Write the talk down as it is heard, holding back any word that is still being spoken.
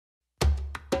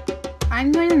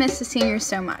I'm going to miss the seniors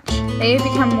so much. They have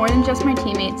become more than just my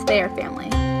teammates, they are family.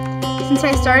 Since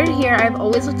I started here, I've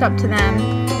always looked up to them,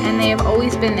 and they have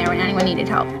always been there when anyone needed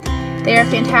help. They are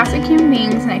fantastic human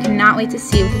beings, and I cannot wait to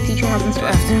see what the future has in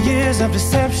store for them.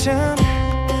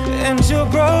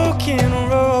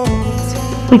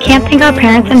 We can't thank our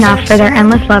parents enough for their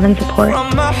endless love and support.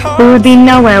 We would be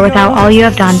nowhere without all you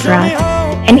have done for us.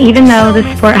 And even though the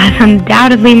sport has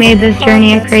undoubtedly made this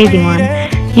journey a crazy one,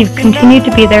 you've continued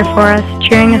to be there for us,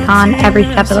 cheering us on every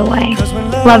step of the way.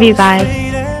 Love you guys.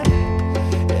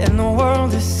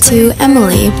 To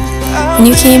Emily, when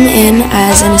you came in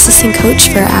as an assistant coach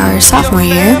for our sophomore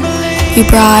year, you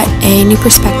brought a new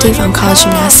perspective on college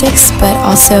gymnastics, but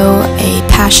also a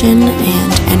passion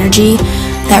and energy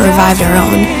that revived our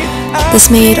own.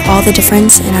 This made all the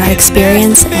difference in our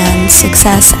experience and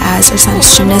success as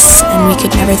Ursinus gymnasts, and we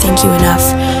could never thank you enough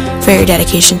for your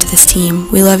dedication to this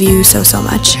team. We love you so, so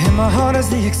much.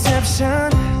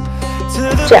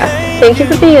 Jeff, thank you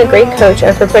for being a great coach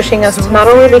and for pushing us to not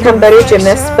only become better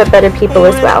gymnasts, but better people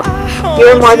as well. You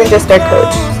are more than just our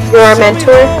coach. You're our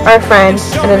mentor, our friend,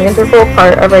 and an integral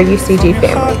part of our UCG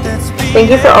family. Thank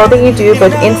you for all that you do,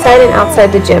 both inside and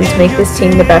outside the gym, to make this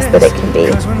team the best that it can be.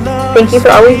 Thank you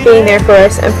for always being there for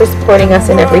us and for supporting us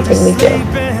in everything we do.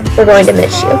 We're going to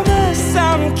miss you.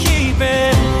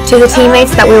 To the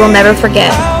teammates that we will never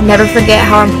forget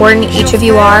how important each of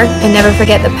you are, and never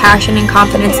forget the passion and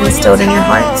confidence instilled in your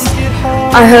hearts.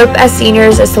 Our hope as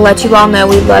seniors is to let you all know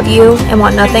we love you and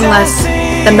want nothing less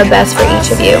than the best for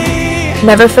each of you.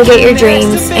 Never forget your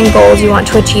dreams and goals you want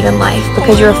to achieve in life,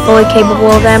 because you are fully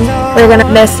capable of them. We're going to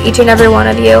miss each and every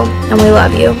one of you, and we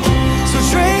love you.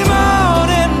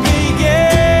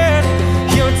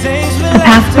 The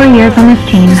past 4 years on this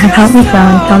team have helped me grow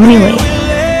in so many ways,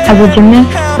 as a gymnast,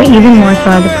 but even more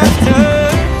so as a person.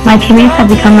 My teammates have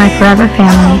become my forever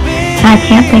family, and I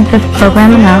can't thank this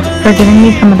program enough for giving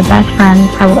me some of the best friends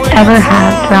I will ever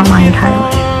have throughout my entire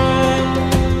life.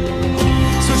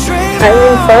 I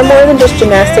learned far more than just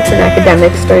gymnastics and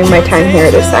academics during my time here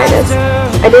at Ursinus.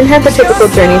 I didn't have the typical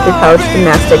journey through college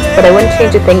gymnastics, but I wouldn't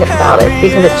change a thing about it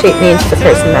because it shaped me into the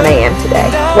person that I am today.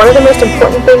 One of the most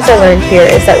important things I learned here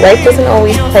is that life doesn't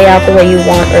always play out the way you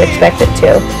want or expect it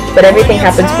to, but everything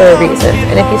happens for a reason,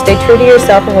 and if you stay true to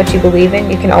yourself and what you believe in,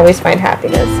 you can always find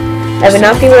happiness. I would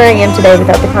not be where I am today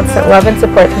without the constant love and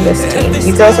support from this team.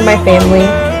 You girls are my family.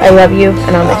 I love you,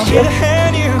 and I'll miss you.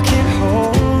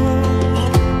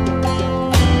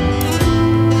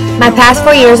 My past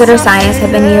 4 years at Ursinus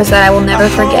have been years that I will never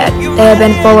forget. They have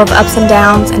been full of ups and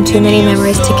downs and too many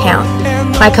memories to count.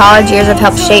 My college years have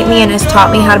helped shape me and has taught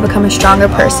me how to become a stronger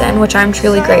person, which I'm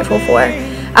truly grateful for.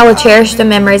 I will cherish the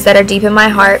memories that are deep in my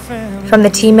heart, from the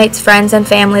teammates, friends, and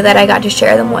family that I got to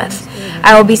share them with.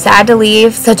 I will be sad to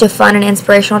leave such a fun and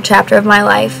inspirational chapter of my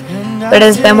life, but it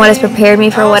has been what has prepared me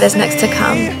for what is next to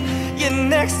come.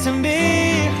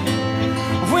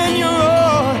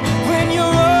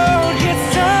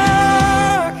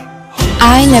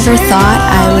 I never thought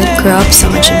I would grow up so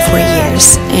much in 4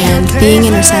 years, and being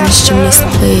an Ursinus gymnast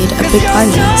played a big part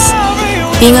in this.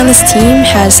 Being on this team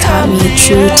has taught me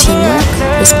true teamwork,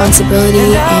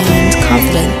 responsibility, and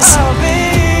confidence.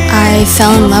 I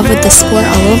fell in love with the sport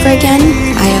all over again.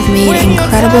 I have made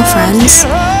incredible friends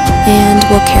and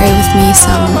will carry with me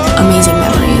some amazing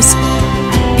memories.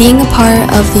 Being a part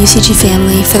of the UCG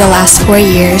family for the last 4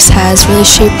 years has really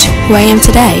shaped who I am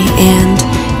today, and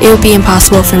it would be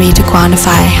impossible for me to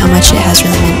quantify how much it has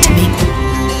really meant to me.